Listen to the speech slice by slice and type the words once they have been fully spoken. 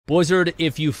Blizzard,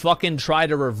 if you fucking try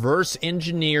to reverse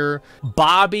engineer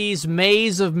Bobby's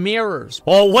Maze of Mirrors.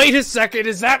 Oh, wait a second,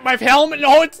 is that my helmet?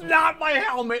 No, it's not my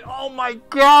helmet. Oh my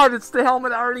god, it's the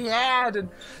helmet I already had. And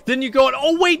then you go,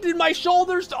 oh wait, did my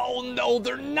shoulders? Oh no,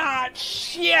 they're not.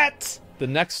 Shit. The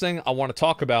next thing I want to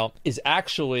talk about is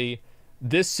actually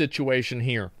this situation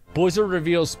here. Blizzard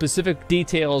reveals specific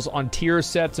details on tier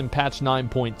sets in patch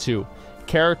 9.2.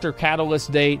 Character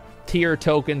catalyst date, tier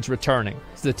tokens returning.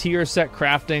 The tier set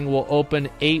crafting will open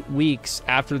 8 weeks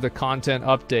after the content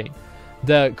update.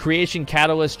 The creation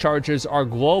catalyst charges are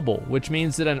global, which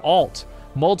means that an alt,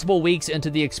 multiple weeks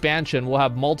into the expansion, will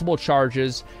have multiple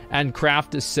charges and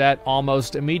craft a set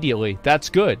almost immediately. That's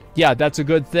good. Yeah, that's a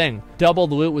good thing.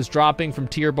 Doubled loot was dropping from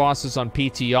tier bosses on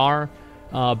PTR.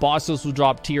 Bosses will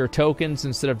drop tier tokens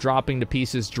instead of dropping to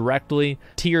pieces directly.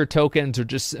 Tier tokens are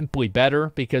just simply better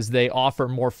because they offer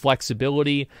more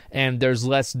flexibility and there's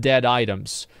less dead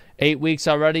items. 8 weeks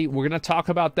already, we're going to talk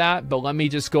about that, but let me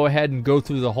just go ahead and go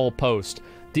through the whole post.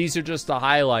 These are just the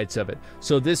highlights of it.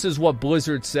 So this is what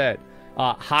Blizzard said.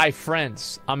 Hi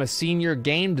friends, I'm a senior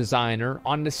game designer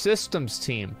on the systems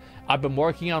team. I've been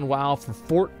working on WoW for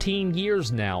 14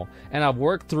 years now, and I've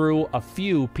worked through a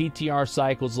few PTR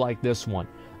cycles like this one.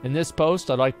 In this post,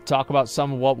 I'd like to talk about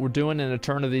some of what we're doing in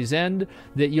Eternity's End,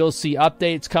 that you'll see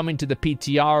updates coming to the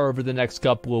PTR over the next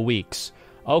couple of weeks.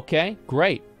 Okay,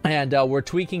 great. And we're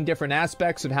tweaking different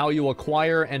aspects of how you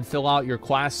acquire and fill out your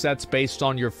class sets based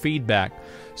on your feedback.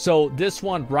 So this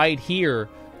one right here,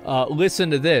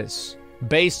 listen to this.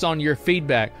 Based on your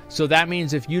feedback. So that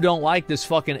means if you don't like this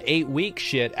fucking 8-week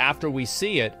shit after we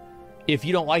see it, if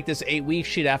you don't like this 8-week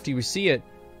shit after you see it,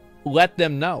 let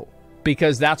them know,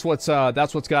 because that's what's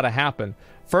got to happen.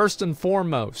 First and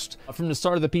foremost, from the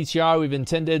start of the PTR, we've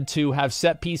intended to have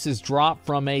set pieces drop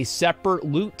from a separate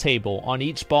loot table on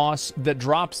each boss that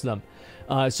drops them.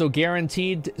 So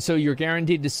you're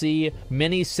guaranteed to see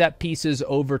many set pieces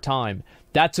over time.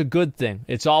 That's a good thing.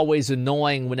 It's always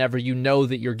annoying whenever you know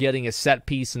that you're getting a set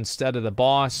piece instead of the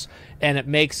boss, and it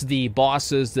makes the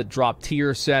bosses that drop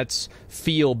tier sets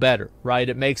feel better, right?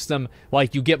 It makes them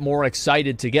like you get more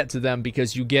excited to get to them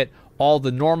because you get all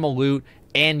the normal loot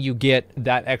and you get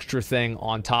that extra thing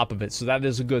on top of it. So that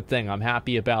is a good thing. I'm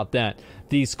happy about that.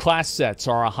 These class sets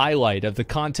are a highlight of the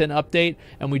content update,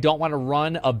 and we don't want to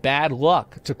run a bad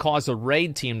luck to cause a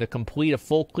raid team to complete a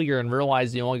full clear and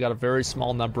realize they only got a very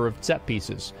small number of set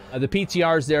pieces. The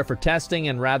PTR is there for testing,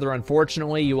 and rather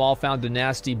unfortunately, you all found a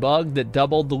nasty bug that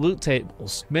doubled the loot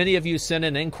tables. Many of you sent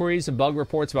in inquiries and bug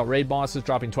reports about raid bosses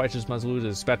dropping twice as much loot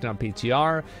as expected on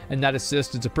PTR, and that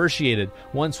assist is appreciated.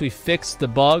 Once we fix the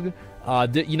bug,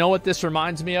 you know what this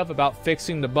reminds me of about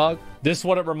fixing the bug? This is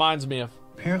what it reminds me of.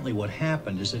 Apparently what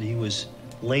happened is that he was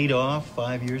laid off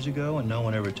 5 years ago and no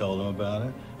one ever told him about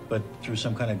it. But through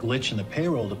some kind of glitch in the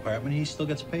payroll department, he still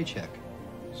gets a paycheck.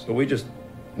 So we just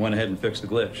went ahead and fixed the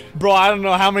glitch. Bro, I don't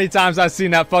know how many times I've seen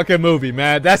that fucking movie,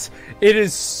 man. It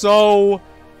is so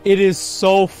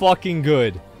fucking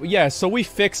good. Yeah, so we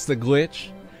fixed the glitch.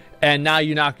 And now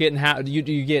you're not getting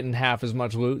you're getting half as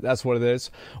much loot. That's what it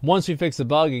is. Once we fix the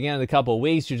bug again in a couple of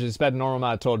weeks, you should expect a normal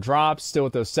amount of total drops. Still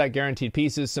with those set guaranteed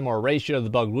pieces, similar ratio to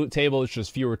the bug loot table. It's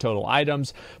just fewer total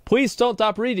items. Please don't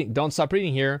stop reading. Don't stop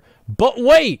reading here. But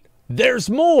wait,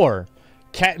 there's more.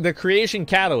 The creation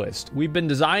catalyst. We've been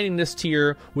designing this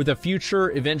tier with a future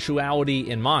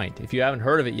eventuality in mind. If you haven't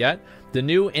heard of it yet, the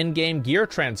new in-game gear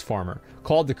transformer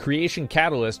called the Creation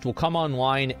Catalyst will come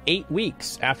online 8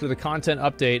 weeks after the content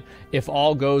update if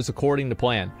all goes according to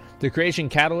plan. The Creation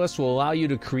Catalyst will allow you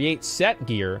to create set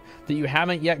gear that you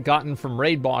haven't yet gotten from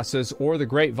raid bosses or the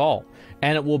Great Vault,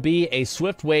 and it will be a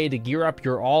swift way to gear up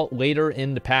your alt later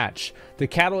in the patch. The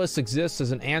Catalyst exists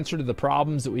as an answer to the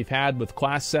problems that we've had with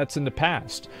class sets in the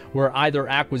past, where either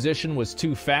acquisition was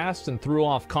too fast and threw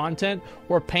off content,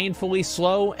 or painfully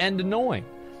slow and annoying.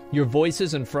 Your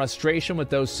voices and frustration with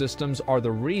those systems are the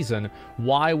reason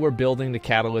why we're building the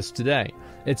Catalyst today.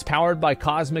 It's powered by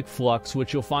Cosmic Flux,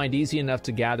 which you'll find easy enough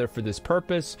to gather for this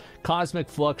purpose. Cosmic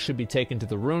Flux should be taken to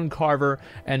the Rune Carver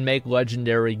and make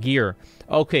legendary gear.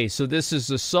 Okay, so this is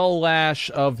the Soul Ash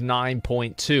of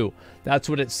 9.2. That's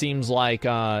what it seems like.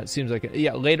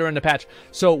 Yeah, later in the patch.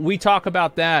 So we talk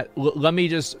about that. Let me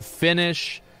just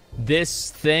finish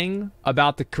this thing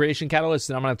about the Creation Catalyst,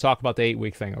 and I'm going to talk about the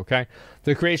 8-week thing, okay?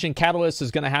 The Creation Catalyst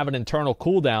is going to have an internal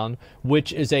cooldown,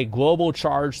 which is a global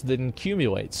charge that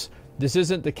accumulates. This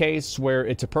isn't the case where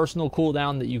it's a personal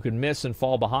cooldown that you can miss and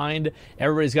fall behind.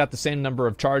 Everybody's got the same number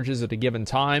of charges at a given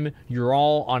time. You're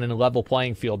all on a level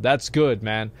playing field. That's good,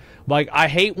 man. Like, I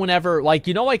hate whenever, like,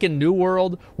 you know, like in New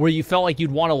World, where you felt like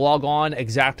you'd want to log on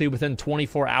exactly within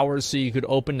 24 hours so you could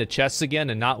open the chests again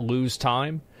and not lose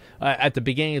time? at the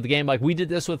beginning of the game. Like, we did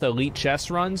this with elite chest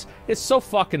runs. It's so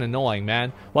fucking annoying,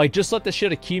 man. Like, just let the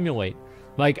shit accumulate.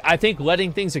 Like, I think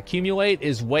letting things accumulate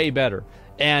is way better.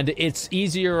 And it's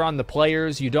easier on the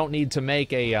players. You don't need to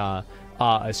make a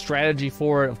strategy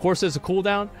for it. Of course, there's a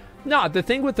cooldown. No, the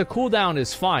thing with the cooldown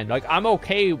is fine. Like, I'm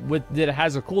okay with that it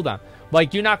has a cooldown.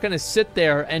 Like, you're not going to sit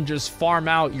there and just farm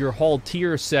out your whole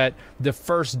tier set the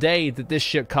first day that this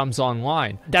shit comes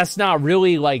online. That's not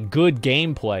really, like, good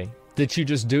gameplay that you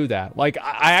just do that. Like,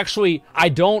 I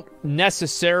don't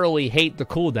necessarily hate the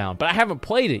cooldown, but I haven't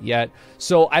played it yet,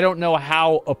 so I don't know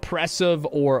how oppressive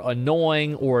or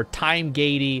annoying or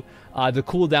time-gatey the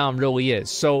cooldown really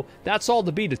is. So that's all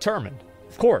to be determined,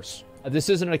 of course. This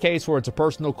isn't a case where it's a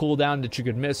personal cooldown that you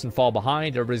could miss and fall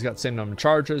behind. Everybody's got the same number of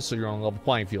charges, so you're on a level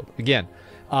playing field. Again,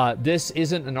 this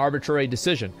isn't an arbitrary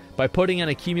decision. By putting an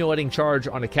accumulating charge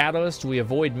on a catalyst, we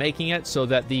avoid making it so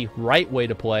that the right way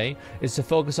to play is to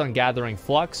focus on gathering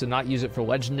flux and not use it for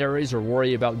legendaries or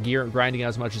worry about gear grinding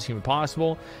as much as humanly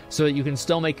possible, so that you can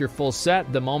still make your full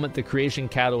set the moment the creation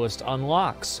catalyst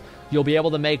unlocks. You'll be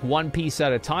able to make one piece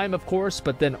at a time, of course,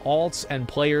 but then alts and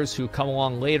players who come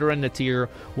along later in the tier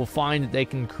will find that they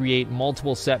can create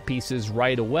multiple set pieces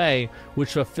right away,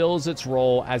 which fulfills its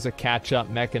role as a catch-up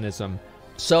mechanism.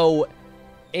 So,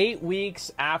 8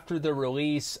 weeks after the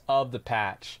release of the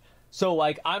patch. So,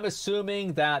 like, I'm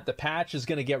assuming that the patch is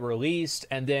going to get released,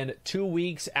 and then 2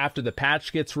 weeks after the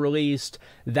patch gets released,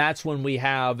 that's when we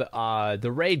have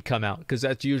the raid come out, because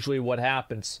that's usually what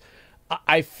happens.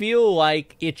 I feel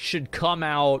like it should come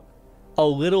out a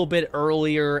little bit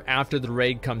earlier after the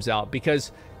raid comes out,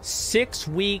 because 6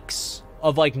 weeks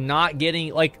of, like, not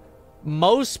getting, like,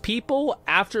 most people,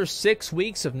 after 6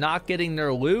 weeks of not getting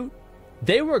their loot,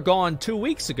 they were gone 2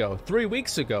 weeks ago, 3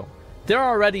 weeks ago. They're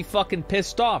already fucking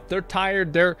pissed off. They're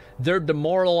tired. They're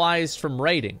demoralized from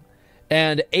raiding.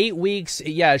 And 8 weeks,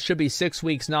 yeah, it should be 6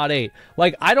 weeks, not 8.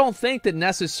 Like, I don't think that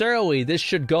necessarily this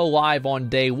should go live on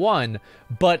day 1,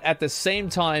 but at the same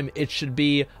time, it should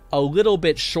be a little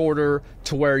bit shorter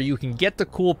to where you can get the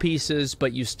cool pieces,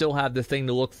 but you still have the thing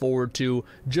to look forward to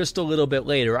just a little bit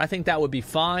later. I think that would be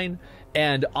fine.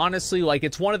 And honestly, like,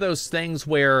 it's one of those things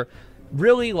where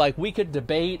really, like, we could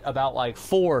debate about, like,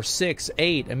 4, 6,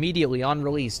 8 immediately on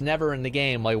release, never in the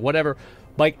game, like, whatever.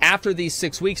 Like, after these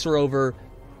 6 weeks are over,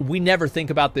 we never think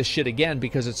about this shit again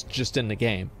because it's just in the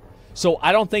game. So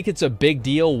I don't think it's a big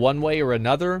deal one way or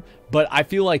another, but I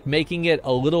feel like making it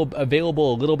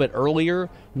available a little bit earlier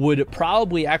would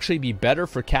probably actually be better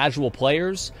for casual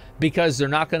players because they're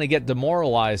not going to get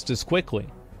demoralized as quickly.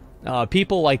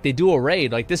 People, like, they do a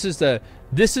raid, like, this is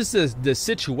the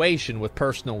situation with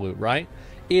personal loot, right?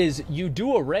 Is you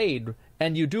do a raid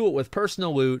and you do it with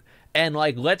personal loot, and,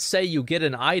 like, let's say you get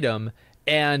an item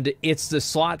and it's the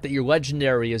slot that your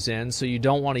legendary is in, so you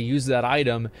don't want to use that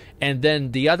item, and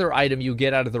then the other item you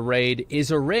get out of the raid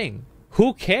is a ring.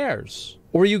 Who cares?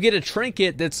 Or you get a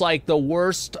trinket that's like the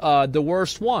worst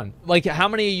one. Like, how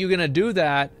many are you gonna do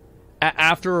that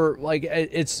after? Like,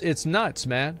 it's nuts,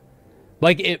 man.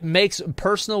 Like, it makes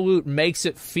personal loot makes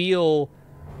it feel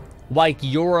like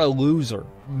you're a loser.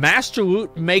 Master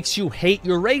loot makes you hate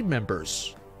your raid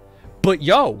members. But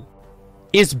yo,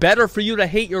 it's better for you to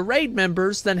hate your raid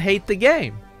members than hate the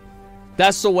game.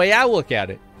 That's the way I look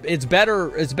at it. It's better.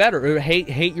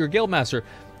 Hate your guildmaster.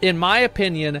 In my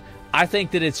opinion, I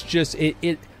think that it's just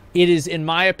it is, in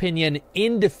my opinion,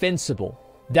 indefensible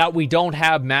that we don't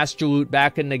have master loot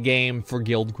back in the game for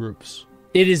guild groups.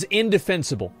 It is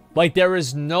indefensible. Like, there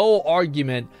is no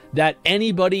argument that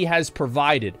anybody has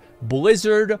provided.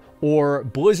 Blizzard or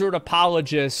Blizzard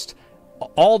apologist,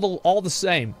 all the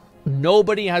same.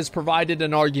 Nobody has provided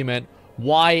an argument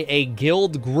why a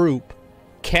guild group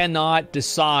cannot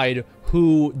decide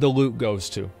who the loot goes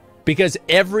to. Because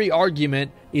every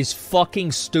argument is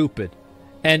fucking stupid.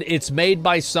 And it's made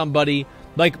by somebody.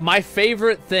 Like, my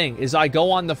favorite thing is I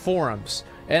go on the forums.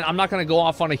 And I'm not going to go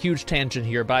off on a huge tangent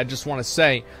here, but I just want to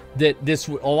say that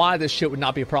a lot of this shit would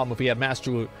not be a problem if we had master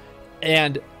loot.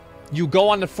 And you go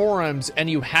on the forums and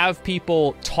you have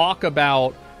people talk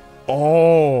about,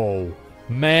 oh,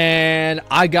 man,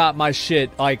 I got my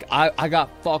shit, like, I got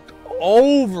fucked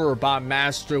over by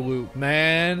master loot,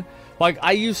 man. Like,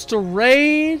 I used to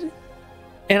raid,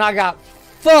 and I got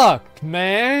fucked,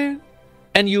 man.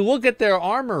 And you look at their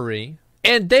armory,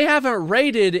 and they haven't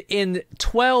raided in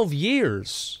 12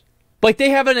 years. Like, they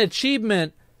have an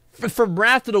achievement from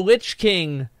Wrath of the Lich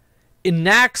King in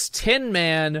Nax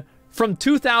 10-man from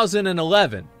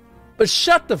 2011. But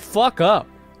shut the fuck up.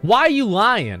 Why are you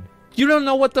lying? You don't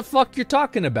know what the fuck you're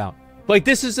talking about. Like,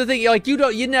 this is the thing. Like,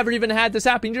 you never even had this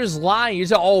happen. You're just lying. You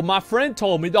say, oh, my friend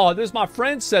told me. Oh, my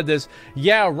friend said this.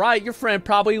 Yeah, right. Your friend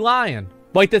probably lying.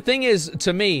 Like, the thing is,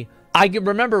 to me, I can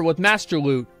remember with Master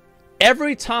Loot,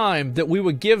 every time that we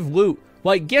would give loot,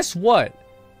 like, guess what?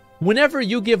 Whenever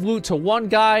you give loot to one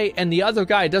guy and the other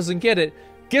guy doesn't get it,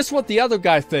 guess what the other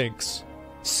guy thinks?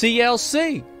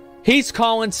 CLC. He's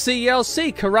calling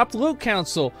CLC, Corrupt Loot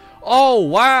Council. Oh,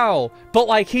 wow. But,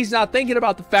 like, he's not thinking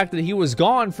about the fact that he was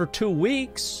gone for 2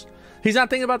 weeks. He's not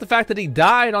thinking about the fact that he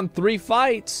died on 3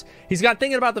 fights. He's not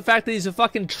thinking about the fact that he's a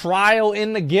fucking trial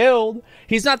in the guild.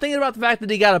 He's not thinking about the fact that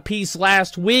he got a piece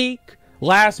last week,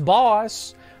 last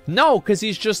boss. No, because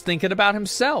he's just thinking about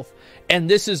himself. And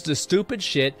this is the stupid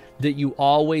shit that you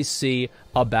always see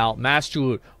about Master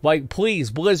Loot. Like,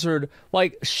 please, Blizzard,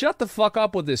 like, shut the fuck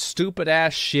up with this stupid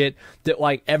ass shit that,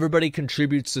 like, everybody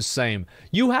contributes the same.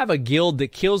 You have a guild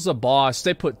that kills a boss,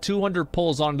 they put 200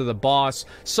 pulls onto the boss,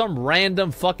 some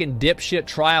random fucking dipshit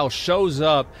trial shows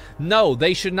up. No,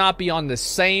 they should not be on the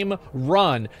same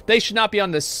run. They should not be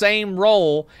on the same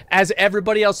roll as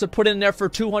everybody else that put in there for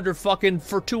 200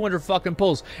 fucking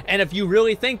pulls. And if you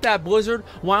really think that, Blizzard,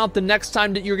 why don't the next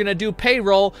time that you're gonna do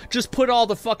payroll, just put all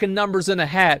the fucking numbers in a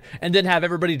hat and then have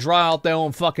everybody draw out their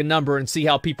own fucking number and see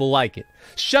how people like it.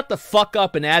 Shut the fuck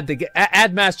up and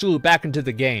add Master Loot back into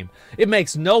the game. It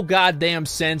makes no goddamn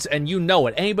sense, and you know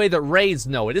it. Anybody that raids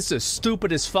know it. It's the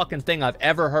stupidest fucking thing I've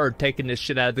ever heard, taking this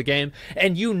shit out of the game.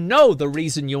 And you know the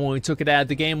reason you only took it out of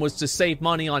the game was to save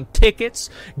money on tickets.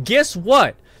 Guess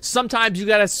what? Sometimes you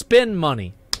gotta spend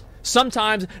money.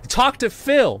 Sometimes, talk to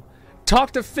Phil.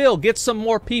 Talk to Phil, get some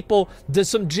more people,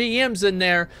 some GMs in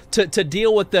there to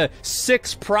deal with the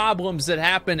 6 problems that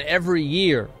happen every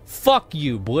year. Fuck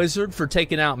you, Blizzard, for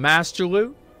taking out Master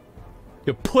Loot.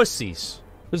 You're pussies.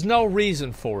 There's no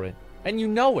reason for it. And you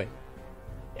know it.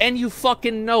 And you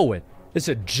fucking know it. It's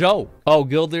a joke. Oh,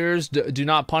 guild leaders do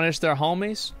not punish their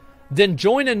homies? Then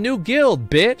join a new guild,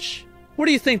 bitch. What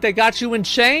do you think, they got you in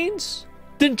chains?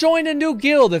 Then join a new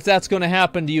guild if that's going to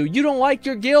happen to you. You don't like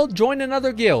your guild? Join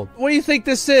another guild. What do you think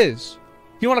this is?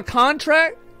 You want a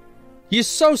contract? You're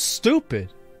so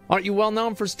stupid. Aren't you well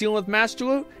known for stealing with Master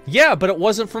Loot? Yeah, but it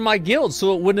wasn't for my guild,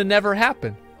 so it would have never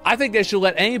happened. I think they should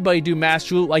let anybody do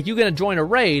Master Loot. Like, you're going to join a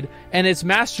raid, and it's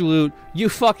Master Loot. You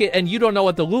fuck it, and you don't know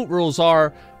what the loot rules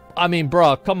are. I mean,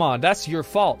 bruh, come on. That's your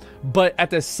fault. But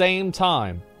at the same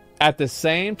time,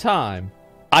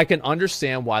 I can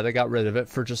understand why they got rid of it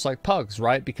for just like pugs,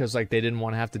 right? Because like they didn't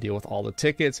want to have to deal with all the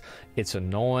tickets. It's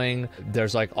annoying.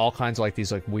 There's like all kinds of like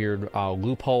these like weird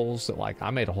loopholes that like I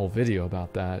made a whole video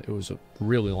about that. It was a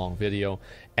really long video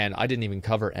and I didn't even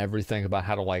cover everything about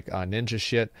how to like ninja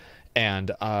shit.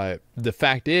 And the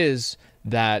fact is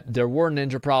that there were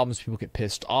ninja problems. People get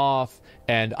pissed off.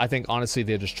 And I think honestly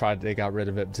they got rid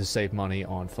of it to save money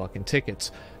on fucking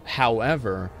tickets.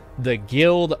 However, the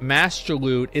guild Master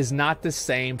Loot is not the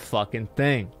same fucking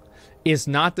thing. It's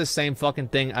not the same fucking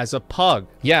thing as a pug.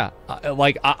 Yeah,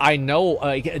 like I know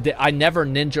I never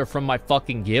ninja from my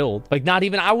fucking guild. Like not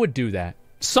even I would do that.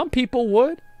 Some people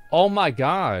would. Oh my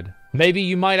god. Maybe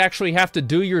you might actually have to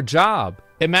do your job.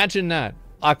 Imagine that.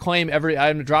 I claim every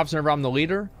item that drops whenever I'm the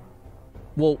leader.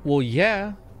 Well,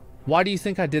 yeah. Why do you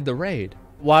think I did the raid?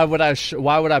 Why would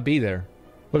I be there?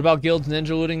 What about guilds ninja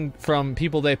looting from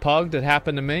people they pugged that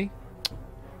happened to me?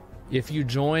 If you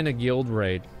join a guild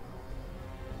raid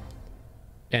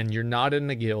and you're not in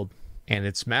the guild and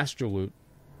it's Master Loot,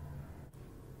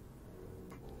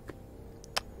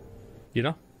 you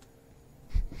know?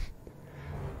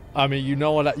 I mean, you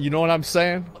know what I'm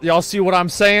saying? Y'all see what I'm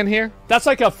saying here? That's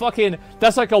like a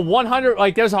 100,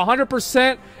 like there's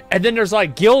 100%, and then there's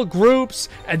like guild groups,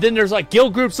 and then there's like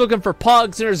guild groups looking for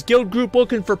pugs, and there's guild group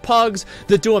looking for pugs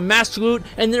that doing Master Loot,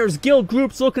 and there's guild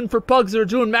groups looking for pugs that are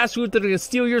doing Master Loot that are gonna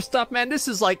steal your stuff, man. This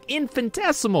is like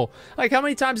infinitesimal. Like how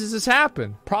many times has this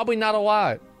happened? Probably not a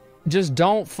lot. Just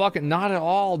don't fucking, not at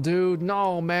all, dude.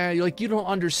 No, man. Like, you don't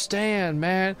understand,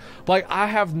 man. Like, I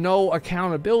have no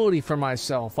accountability for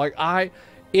myself. Like,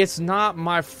 it's not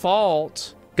my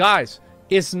fault. Guys,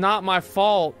 it's not my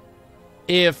fault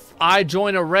if I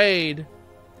join a raid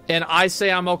and I say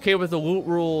I'm okay with the loot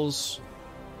rules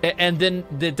and then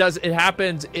it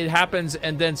happens,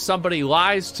 and then somebody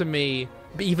lies to me,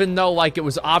 even though, like, it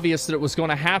was obvious that it was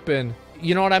going to happen.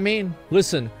 You know what I mean?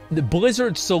 Listen, the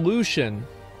Blizzard solution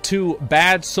to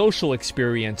bad social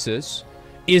experiences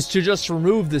is to just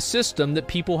remove the system that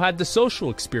people had the social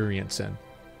experience in.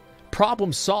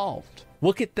 Problem solved.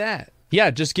 Look at that. Yeah,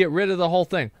 just get rid of the whole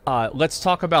thing. Let's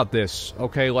talk about this,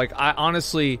 okay? Like, I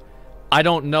honestly, I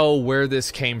don't know where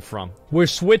this came from. We're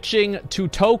switching to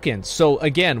tokens. So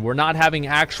again, we're not having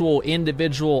actual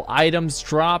individual items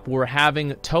drop. We're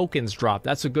having tokens drop.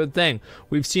 That's a good thing.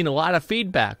 We've seen a lot of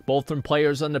feedback, both from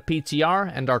players on the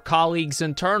PTR and our colleagues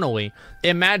internally.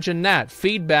 Imagine that.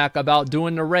 Feedback about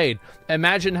doing the raid.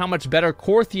 Imagine how much better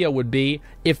Korthia would be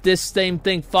if this same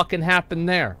thing fucking happened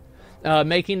there.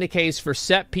 Making the case for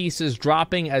set pieces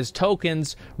dropping as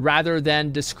tokens rather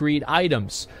than discrete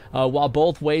items. While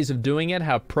both ways of doing it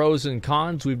have pros and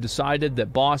cons, we've decided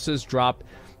that bosses drop...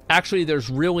 Actually, there's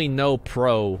really no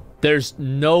pro. There's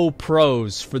no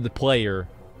pros for the player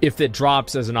if it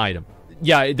drops as an item.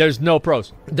 Yeah, there's no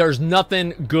pros. There's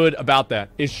nothing good about that.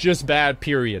 It's just bad,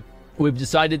 period. We've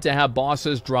decided to have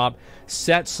bosses drop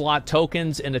set slot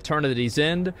tokens in Eternity's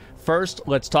End. First,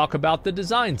 let's talk about the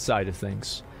design side of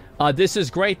things. This is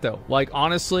great, though. Like,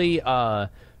 honestly, a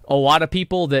lot of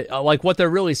people that, like, what they're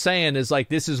really saying is, like,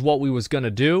 this is what we was gonna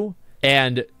do,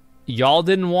 and y'all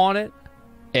didn't want it,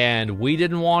 and we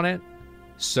didn't want it,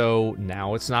 so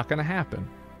now it's not gonna happen.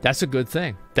 That's a good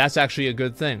thing. That's actually a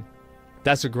good thing.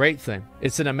 That's a great thing.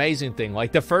 It's an amazing thing.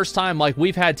 Like, the first time, like,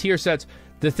 we've had tier sets,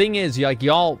 the thing is, like,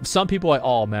 y'all, some people are like,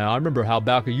 oh, man, I remember how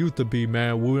back it used to be,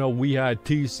 man. We had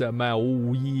tier set, man.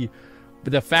 Oh,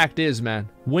 But the fact is, man,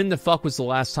 when the fuck was the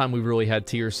last time we really had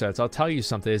tier sets? I'll tell you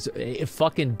something. It's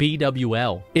fucking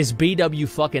BWL. It's BW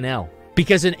fucking L.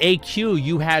 Because in AQ,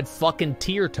 you had fucking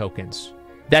tier tokens.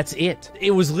 That's it. It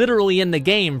was literally in the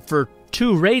game for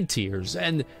 2 raid tiers.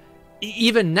 And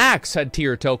even Nax had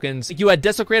tier tokens. You had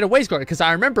Desecrated Wasteguard. Because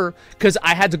I remember, because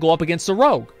I had to go up against a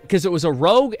rogue. Because it was a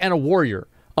rogue and a warrior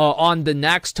on the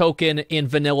Nax token in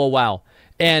Vanilla WoW.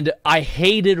 And I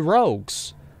hated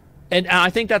rogues. And I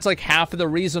think that's like half of the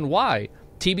reason why.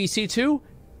 TBC2?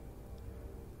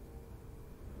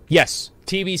 Yes,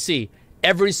 TBC.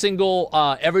 Every single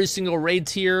raid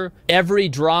tier, every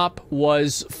drop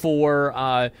was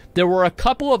for, there were a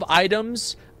couple of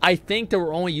items, I think, that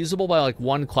were only usable by like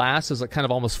one class as like kind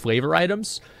of almost flavor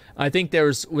items. I think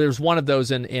there's one of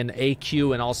those in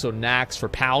AQ and also Nax for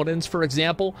Paladins, for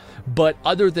example. But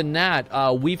other than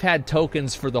that, we've had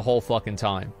tokens for the whole fucking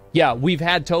time. Yeah, we've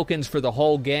had tokens for the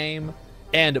whole game,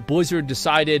 and Blizzard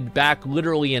decided back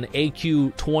literally in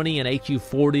AQ 20 and AQ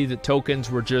 40 that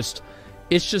tokens were just,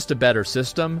 it's just a better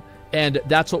system, and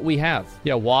that's what we have.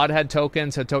 Yeah, WoD had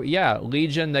tokens, yeah,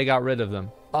 Legion, they got rid of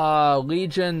them.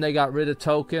 Legion, they got rid of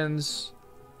tokens.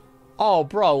 Oh,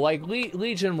 bro, like,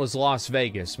 Legion was Las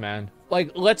Vegas, man.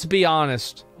 Like, let's be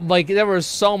honest. Like, there was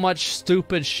so much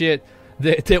stupid shit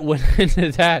that went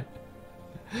into that.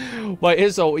 Like,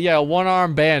 it's a, yeah,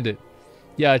 one-armed bandit.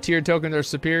 Yeah, tier token, they're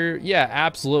superior. Yeah,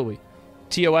 absolutely.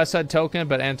 TOS had token,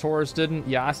 but Antorus didn't.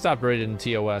 Yeah, I stopped rating in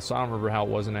TOS, so I don't remember how it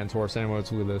was in Antorus. Anyway,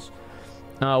 let's look at this.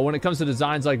 When it comes to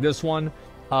designs like this one,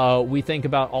 we think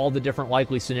about all the different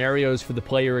likely scenarios for the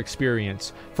player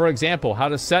experience. For example, how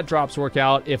does set drops work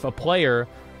out if a player,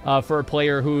 for a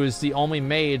player who is the only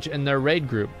mage in their raid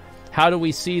group? How do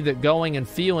we see that going and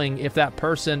feeling if that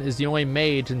person is the only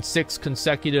mage in 6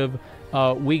 consecutive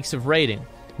weeks of raiding?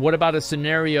 What about a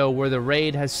scenario where the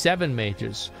raid has 7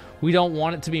 mages? We don't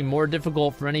want it to be more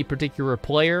difficult for any particular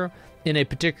player in a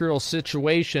particular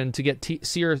situation to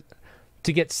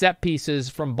get set pieces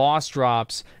from boss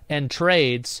drops and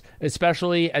trades,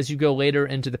 especially as you go later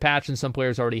into the patch, and some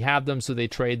players already have them, so they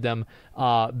trade them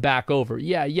back over.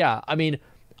 Yeah. I mean,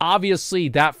 obviously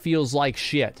that feels like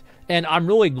shit. And I'm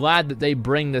really glad that they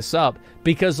bring this up,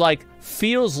 because, like,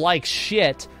 feels like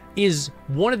shit is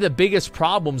one of the biggest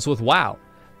problems with WoW.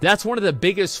 That's one of the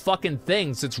biggest fucking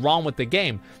things that's wrong with the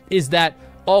game, is that,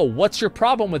 oh, what's your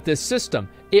problem with this system?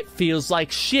 It feels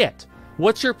like shit.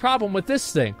 What's your problem with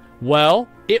this thing? Well,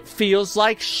 it feels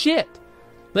like shit.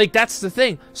 Like, that's the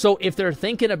thing. So if they're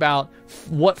thinking about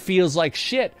what feels like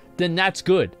shit, then that's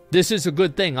good. This is a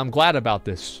good thing. I'm glad about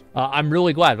this. I'm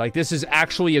really glad. Like, this is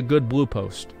actually a good blue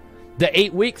post. The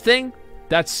 8-week thing,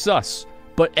 that's sus.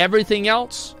 But everything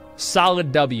else,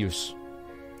 solid W's.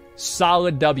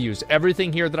 Solid W's.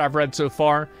 Everything here that I've read so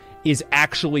far is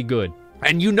actually good.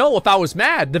 And you know, if I was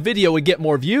mad, the video would get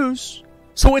more views.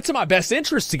 So it's in my best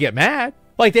interest to get mad.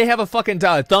 Like, they have a fucking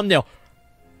thumbnail.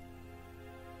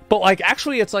 But, like,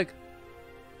 actually, it's like,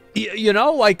 you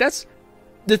know, like, that's,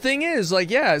 the thing is, like,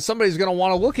 yeah, somebody's gonna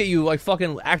want to look at you, like,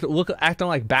 fucking acting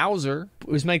like Bowser.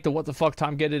 Was make the what the fuck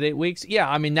time get it 8 weeks? Yeah,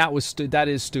 I mean, that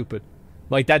is stupid.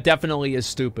 Like, that definitely is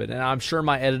stupid. And I'm sure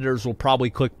my editors will probably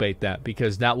clickbait that,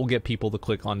 because that will get people to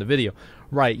click on the video.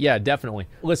 Right, yeah, definitely.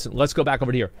 Listen, let's go back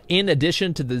over to here. In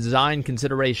addition to the design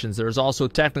considerations, there's also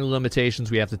technical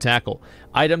limitations we have to tackle.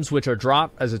 Items which are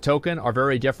dropped as a token are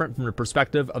very different from the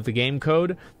perspective of the game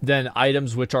code than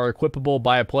items which are equipable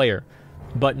by a player.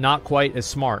 but not quite as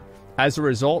smart. As a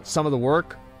result, some of the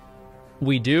work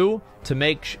we do to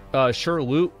make sure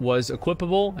loot was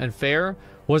equipable and fair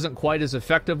wasn't quite as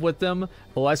effective with them,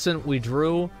 a lesson we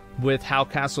drew with how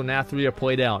Castle Nathria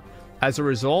played out. As a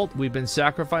result, we've been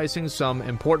sacrificing some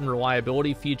important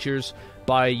reliability features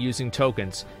by using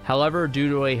tokens. However, due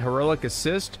to a heroic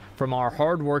assist from our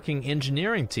hard-working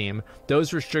engineering team,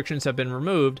 those restrictions have been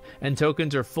removed, and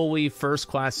tokens are fully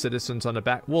first-class citizens on the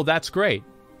back. Well, that's great.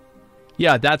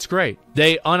 Yeah, that's great.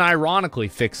 They unironically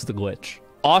fixed the glitch.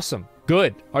 Awesome.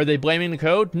 Good. Are they blaming the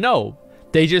code? No.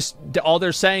 They just, all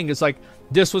they're saying is like,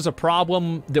 this was a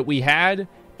problem that we had,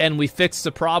 and we fixed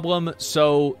the problem,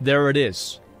 so there it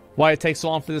is. Why it takes so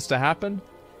long for this to happen?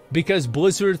 Because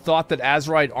Blizzard thought that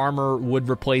Azerite armor would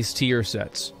replace tier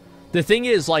sets. The thing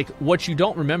is, like, what you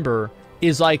don't remember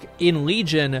is, like, in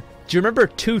Legion, do you remember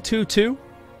 222?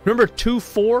 Remember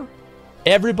 2-4?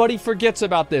 Everybody forgets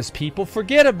about this. People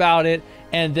forget about it,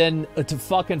 and then to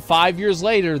fucking 5 years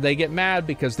later, they get mad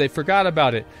because they forgot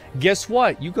about it. Guess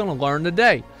what? You're gonna learn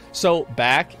today. So,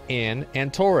 back in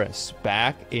Antorus,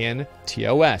 back in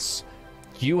TOS,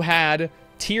 you had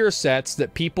tier sets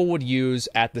that people would use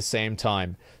at the same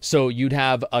time. So you'd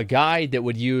have a guy that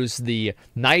would use the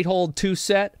Nighthold 2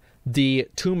 set, the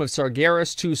Tomb of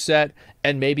Sargeras 2 set,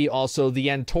 and maybe also the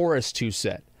Antorus 2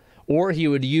 set. Or he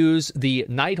would use the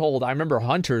Nighthold. I remember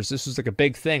Hunters, this was like a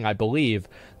big thing, I believe,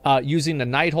 using the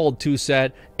Nighthold 2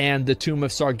 set and the Tomb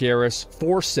of Sargeras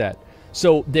 4 set.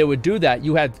 So they would do that.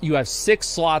 You have 6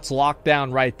 slots locked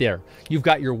down right there. You've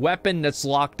got your weapon that's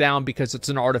locked down because it's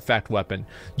an artifact weapon.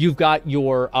 You've got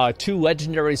your 2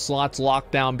 legendary slots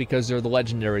locked down because they're the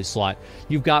legendary slot.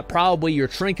 You've got probably your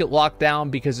trinket locked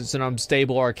down because it's an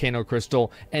unstable Arcano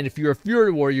Crystal. And if you're a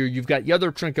Fury Warrior, you've got the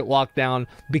other trinket locked down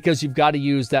because you've got to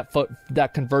use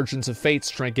that Convergence of Fates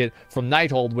trinket from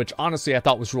Nighthold, which honestly I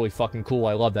thought was really fucking cool.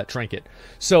 I love that trinket.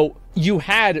 So you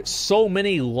had so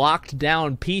many locked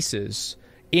down pieces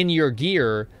in your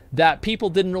gear that people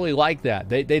didn't really like that.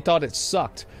 They thought it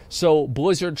sucked. So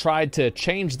Blizzard tried to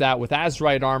change that with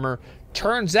Azerite armor.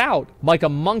 Turns out, like a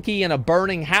monkey in a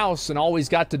burning house, and all he's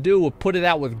got to do was put it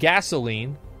out with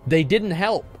gasoline, they didn't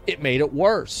help. It made it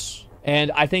worse. And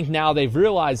I think now they've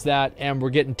realized that, and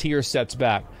we're getting tier sets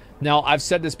back. Now, I've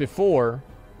said this before,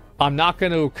 I'm not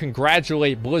going to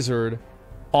congratulate Blizzard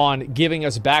on giving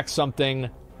us back something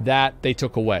that they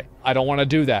took away. I don't want to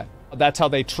do that. That's how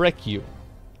they trick you.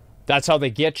 That's how they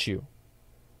get you.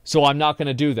 So I'm not going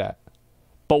to do that.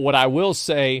 But what I will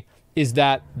say is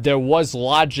that there was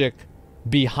logic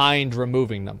behind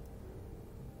removing them,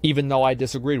 even though I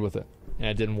disagreed with it, and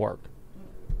it didn't work.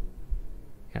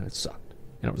 And it sucked.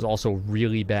 And it was also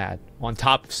really bad. On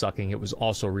top of sucking, it was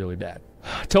also really bad.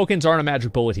 Tokens aren't a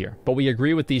magic bullet here, but we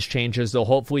agree with these changes. They'll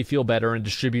hopefully feel better and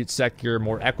distribute set gear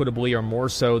more equitably or more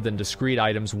so than discrete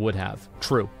items would have.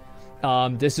 True.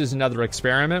 This is another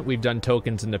experiment. We've done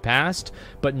tokens in the past,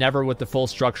 but never with the full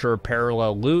structure of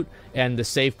parallel loot and the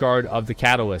safeguard of the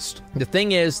catalyst. The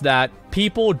thing is that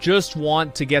people just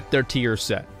want to get their tier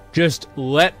set. Just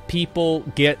let people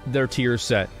get their tier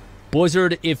set.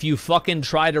 Blizzard, if you fucking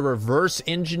try to reverse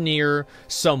engineer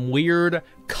some weird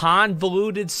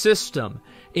convoluted system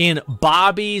in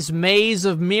Bobby's Maze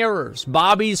of Mirrors,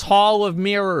 Bobby's Hall of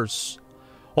Mirrors.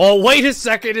 Oh, wait a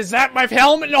second, is that my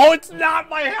helmet? No, it's not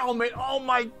my helmet. Oh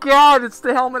my god, it's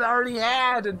the helmet I already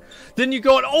had. And then you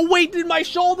go, oh wait, did my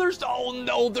shoulders? Oh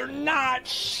no, they're not.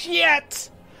 Shit.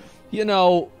 You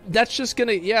know, that's just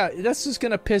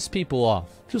gonna piss people off.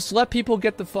 Just let people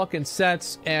get the fucking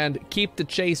sets and keep the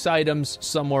chase items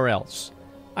somewhere else.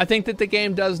 I think that the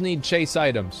game does need chase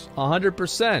items,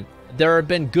 100%. There have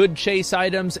been good chase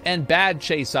items and bad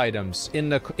chase items in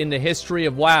the history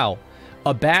of WoW.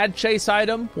 A bad chase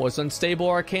item was Unstable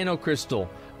Arcano Crystal.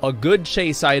 A good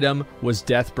chase item was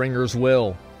Deathbringer's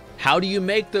Will. How do you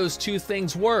make those two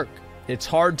things work? It's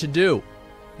hard to do,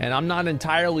 and I'm not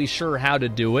entirely sure how to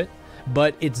do it,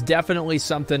 but it's definitely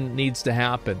something that needs to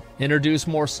happen. Introduce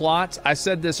more slots. I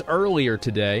said this earlier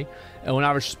today, when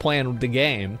I was just playing the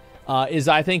game, is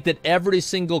I think that every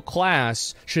single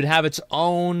class should have its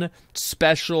own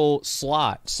special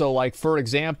slot. So, like, for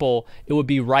example, it would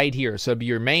be right here. So it'd be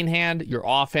your main hand, your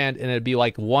offhand, and it'd be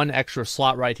like one extra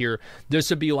slot right here. This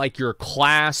would be like your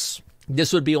class.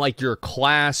 This would be like your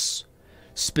class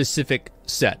specific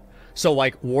set. So,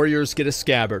 like, warriors get a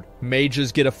scabbard,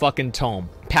 mages get a fucking tome,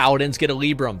 paladins get a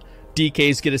librum,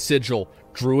 DKs get a sigil,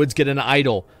 druids get an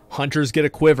idol, hunters get a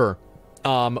quiver,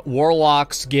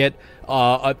 warlocks get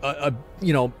a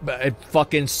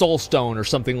fucking soul stone or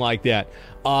something like that.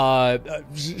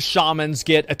 Shamans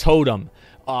get a totem.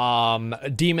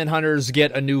 Demon hunters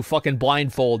get a new fucking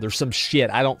blindfold or some shit.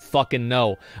 I don't fucking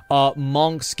know.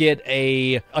 Monks get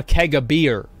a keg of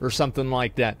beer or something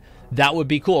like that. That would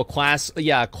be cool. Class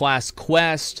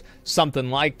quest, something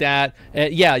like that.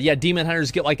 Yeah, demon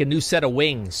hunters get like a new set of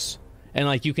wings. And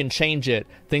like you can change it.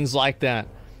 Things like that.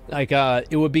 Like,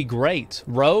 it would be great.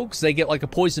 Rogues, they get like a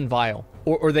poison vial.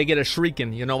 Or they get a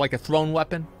shuriken, you know, like a thrown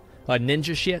weapon.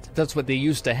 Ninja shit. That's what they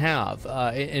used to have.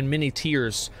 In many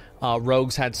tiers,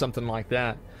 rogues had something like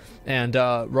that. And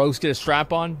rogues get a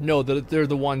strap-on? No, they're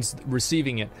the ones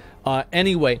receiving it.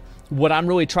 Anyway, what I'm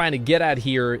really trying to get at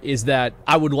here is that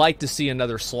I would like to see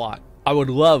another slot. I would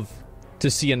love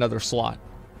to see another slot.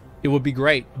 It would be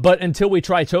great. But until we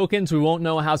try tokens, we won't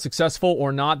know how successful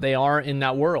or not they are in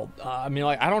that world. I mean,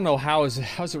 like, I don't know how is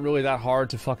it really that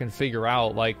hard to fucking figure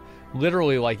out. Like,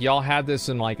 literally, like, y'all had this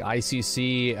in, like,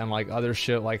 ICC and, like, other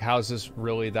shit. Like, how is this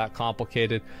really that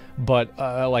complicated? But,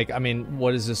 like, I mean,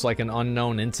 what is this, like, an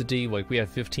unknown entity? Like, we have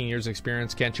 15 years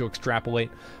experience. Can't you extrapolate?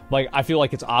 Like, I feel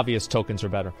like it's obvious tokens are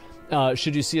better.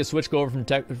 Should you see a switch go over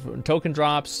from token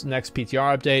drops, next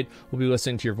PTR update, we'll be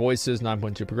listening to your voices.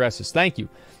 9.2 progresses. Thank you.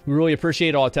 We really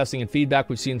appreciate all the testing and feedback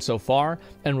we've seen so far,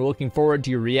 and we're looking forward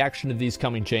to your reaction to these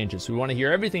coming changes. We want to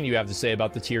hear everything you have to say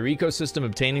about the tier ecosystem,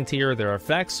 obtaining tier, their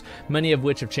effects, many of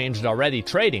which have changed already,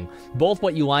 trading, both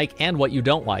what you like and what you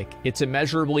don't like. It's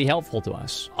immeasurably helpful to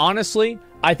us. Honestly,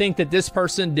 I think that this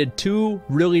person did two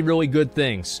really, really good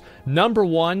things. Number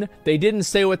one, they didn't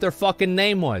say what their fucking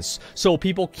name was, so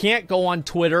people can't go on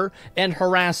Twitter and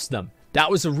harass them. That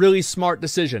was a really smart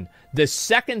decision. The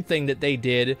second thing that they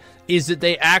did is that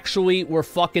they actually were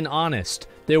fucking honest.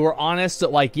 They were honest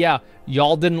that, like, yeah,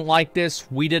 y'all didn't like this,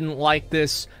 we didn't like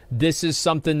this, this is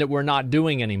something that we're not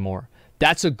doing anymore.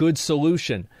 That's a good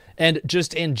solution. And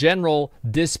just in general,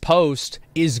 this post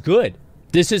is good.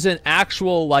 This is an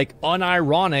actual, like,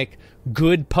 unironic,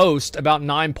 good post about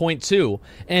 9.2.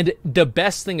 And the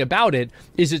best thing about it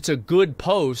is it's a good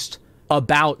post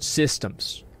about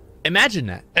systems. Imagine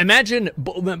that.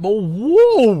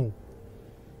 Whoa!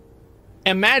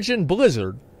 Imagine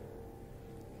Blizzard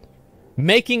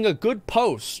making a good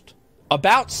post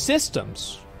about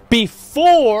systems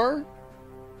before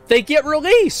they get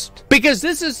released. Because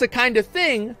this is the kind of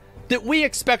thing that we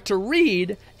expect to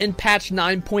read in patch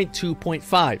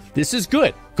 9.2.5. This is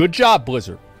good. Good job,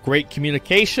 Blizzard. Great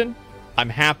communication. I'm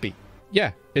happy.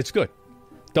 Yeah, it's good.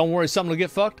 Don't worry, something will get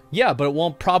fucked. Yeah, but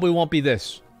it probably won't be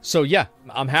this. So yeah,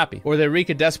 I'm happy. Or they reek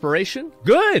of desperation.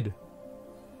 Good.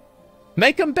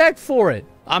 Make them beg for it.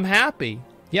 I'm happy.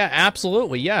 Yeah,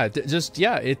 absolutely. Yeah,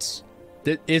 it's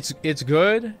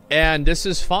good, and this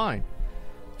is fine.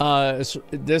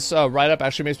 This write-up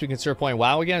actually makes me consider playing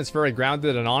WoW again. It's very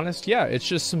grounded and honest. Yeah, it's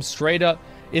just some straight up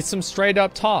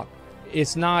talk.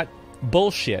 It's not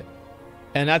bullshit,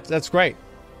 and that's great.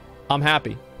 I'm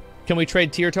happy. Can we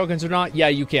trade tier tokens or not? Yeah,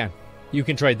 you can. You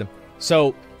can trade them.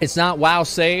 So it's not WoW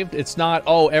saved. It's not,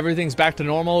 oh, everything's back to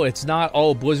normal. It's not,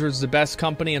 oh, Blizzard's the best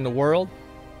company in the world.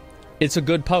 It's a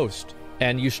good post,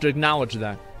 and you should acknowledge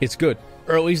that. It's good.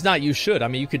 Or at least not you should. I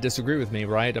mean, you could disagree with me,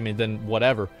 right? I mean, then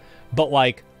whatever. But,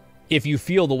 like, if you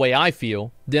feel the way I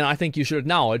feel, then I think you should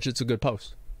acknowledge it's a good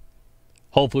post.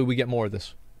 Hopefully we get more of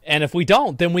this. And if we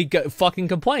don't, then we fucking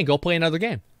complain. Go play another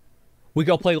game. We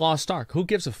go play Lost Ark. Who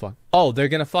gives a fuck? Oh, they're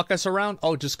gonna fuck us around?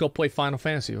 Oh, just go play Final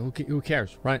Fantasy. Who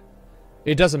cares, right?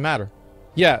 It doesn't matter.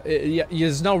 Yeah,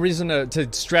 there's no reason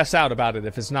to stress out about it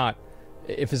if it's not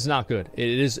good.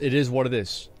 It is what it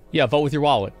is. Yeah, vote with your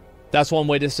wallet. That's one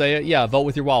way to say it. Yeah, vote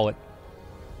with your wallet.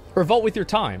 Or vote with your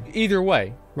time. Either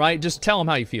way, right? Just tell them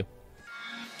how you feel.